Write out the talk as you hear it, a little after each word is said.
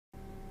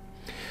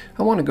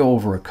I want to go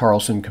over a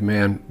Carlson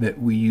command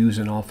that we use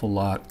an awful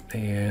lot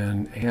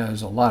and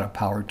has a lot of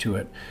power to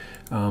it.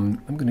 I'm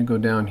going to go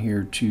down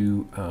here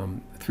to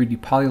 3D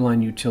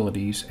Polyline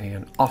Utilities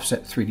and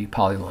Offset 3D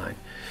Polyline.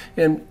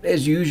 And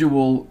as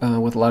usual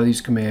with a lot of these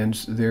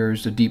commands,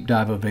 there's a deep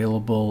dive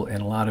available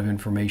and a lot of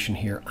information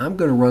here. I'm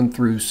going to run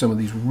through some of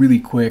these really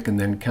quick and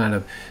then kind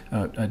of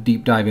a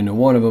deep dive into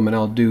one of them, and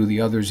I'll do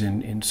the others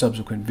in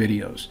subsequent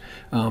videos.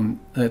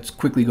 Let's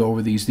quickly go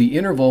over these. The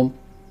interval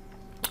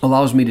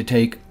allows me to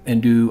take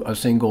and do a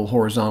single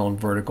horizontal and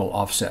vertical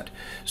offset.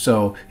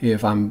 So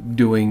if I'm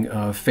doing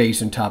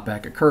face and top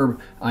back a curb,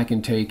 I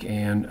can take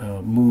and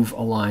move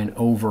a line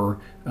over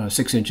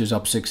 6 inches,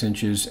 up 6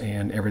 inches,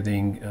 and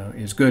everything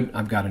is good.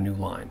 I've got a new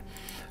line.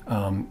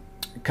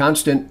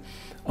 Constant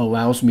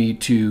allows me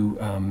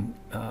to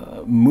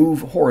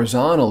move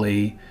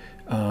horizontally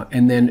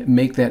and then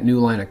make that new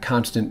line a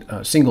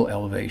constant single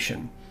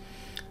elevation.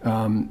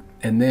 And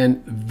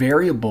then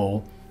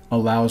variable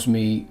allows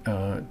me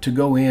to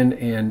go in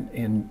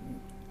and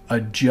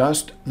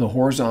adjust the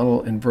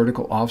horizontal and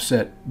vertical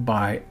offset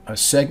by a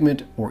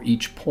segment or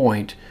each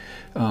point,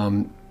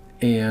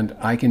 and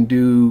I can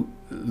do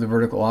the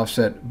vertical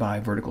offset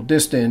by vertical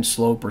distance,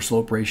 slope, or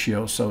slope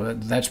ratio, so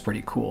that's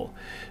pretty cool.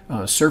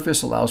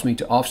 Surface allows me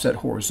to offset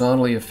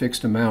horizontally a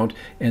fixed amount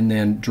and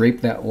then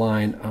drape that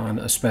line on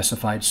a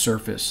specified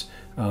surface.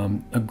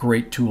 A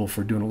great tool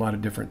for doing a lot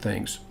of different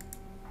things.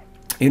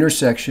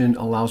 Intersection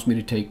allows me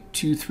to take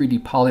two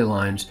 3D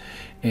polylines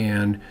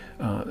and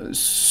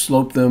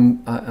slope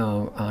them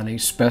on a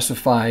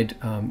specified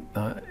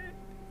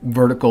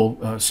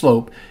vertical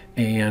slope,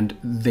 and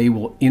they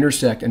will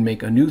intersect and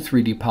make a new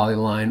 3D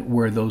polyline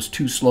where those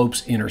two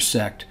slopes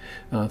intersect.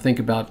 Think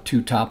about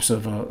two tops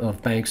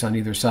of banks on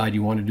either side.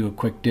 You want to do a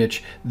quick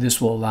ditch.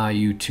 This will allow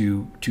you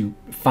to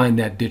find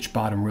that ditch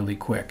bottom really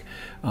quick.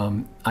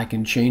 I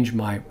can change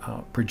my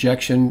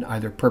projection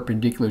either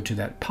perpendicular to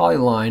that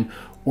polyline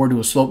or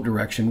to a slope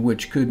direction,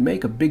 which could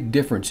make a big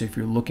difference if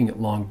you're looking at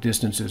long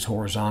distances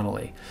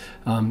horizontally.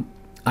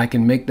 I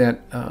can make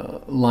that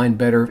line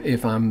better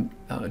if I'm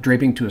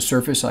draping to a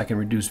surface. I can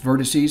reduce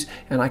vertices,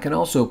 and I can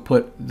also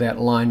put that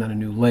line on a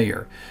new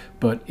layer.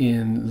 But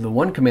in the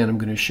one command I'm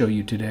going to show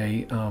you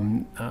today,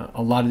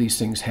 a lot of these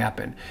things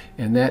happen,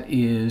 and that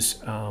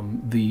is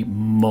the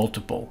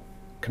multiple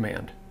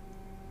command.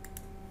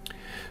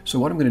 So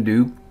what I'm going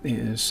to do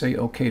is say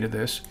OK to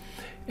this,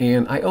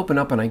 and I open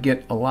up and I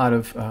get a lot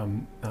of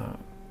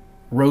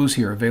rows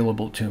here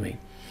available to me.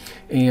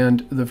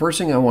 And the first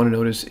thing I want to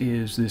notice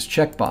is this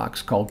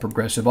checkbox called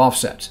progressive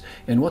offsets.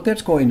 And what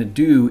that's going to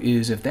do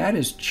is, if that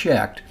is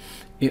checked,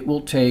 it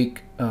will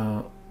take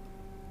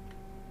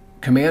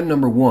command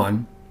number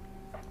 1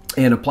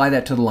 and apply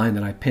that to the line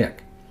that I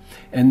pick.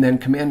 And then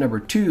command number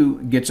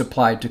 2 gets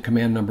applied to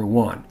command number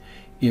 1.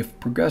 If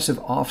progressive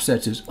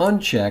offsets is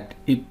unchecked,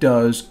 it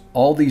does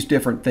all these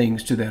different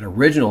things to that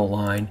original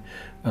line.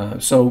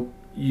 So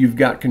you've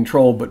got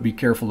control, but be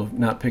careful of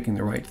not picking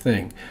the right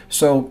thing.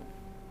 So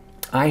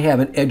I have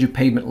an edge of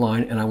pavement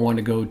line and I want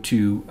to go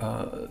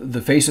to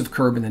the face of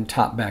curb and then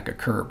top back a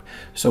curb.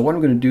 So what I'm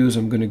going to do is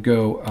I'm going to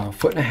go 1.5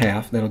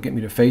 feet. That'll get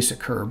me to face a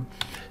curb.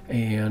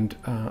 And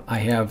I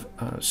have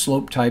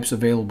slope types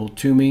available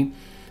to me.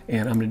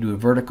 And I'm going to do a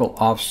vertical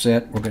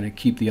offset. We're going to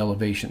keep the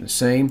elevation the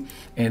same.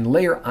 And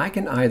layer, I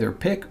can either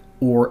pick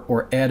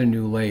or add a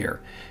new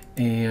layer.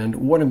 And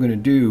what I'm going to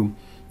do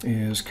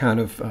is kind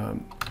of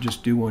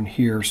just do one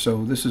here.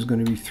 So this is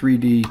going to be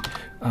 3D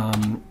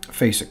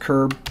face a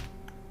curb.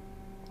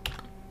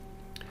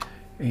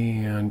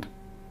 And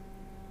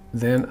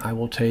then I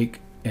will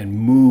take and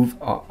move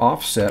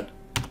offset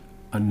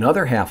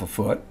another 1/2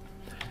 foot.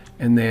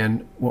 And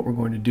then what we're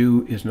going to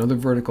do is another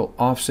vertical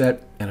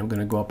offset, and I'm going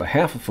to go up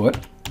 1/2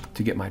 foot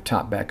to get my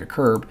top back a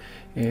curb.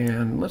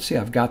 And let's see,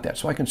 I've got that.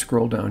 So I can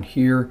scroll down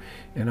here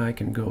and I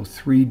can go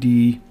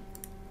 3D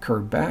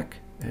curb back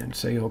and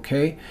say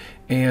OK.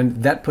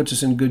 And that puts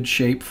us in good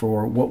shape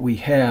for what we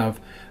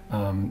have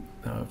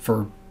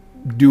for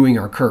doing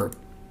our curb.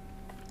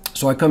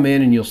 So I come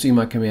in and you'll see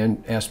my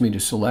command asks me to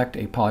select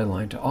a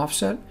polyline to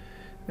offset,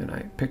 and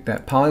I pick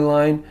that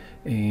polyline,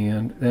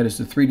 and that is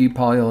the 3D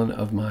polyline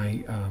of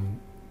my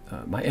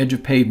my edge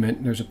of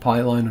pavement. There's a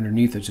polyline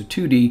underneath. It's a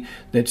 2D.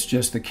 That's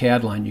just the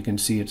CAD line. You can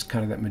see it's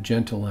kind of that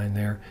magenta line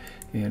there.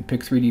 And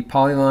pick 3D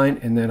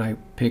polyline, and then I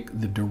pick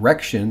the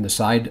direction, the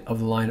side of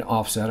the line to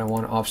offset. I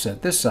want to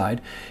offset this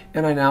side,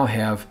 and I now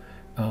have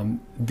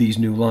these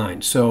new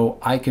lines. So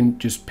I can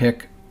just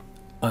pick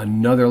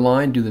another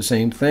line, do the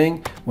same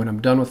thing. When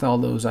I'm done with all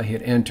those, I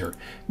hit enter.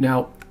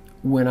 Now,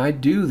 when I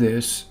do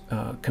this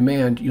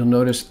command, you'll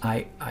notice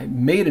I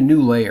made a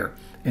new layer.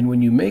 And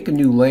when you make a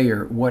new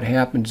layer, what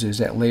happens is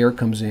that layer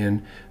comes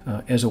in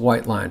as a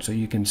white line. So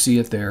you can see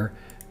it there,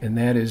 and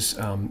that is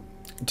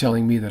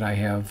telling me that I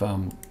have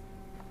a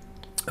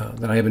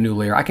new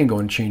layer. I can go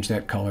and change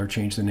that color,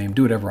 change the name,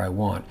 do whatever I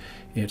want.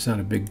 It's not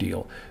a big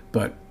deal.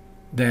 But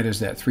that is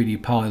that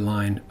 3D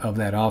polyline of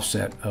that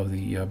offset of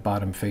the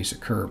bottom face of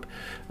curb.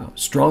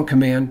 Strong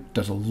command,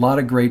 does a lot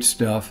of great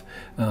stuff,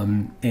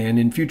 and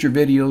in future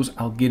videos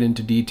I'll get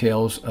into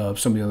details of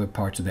some of the other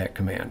parts of that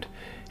command.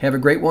 Have a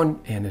great one,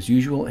 and as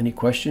usual, any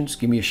questions,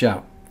 give me a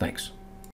shout. Thanks.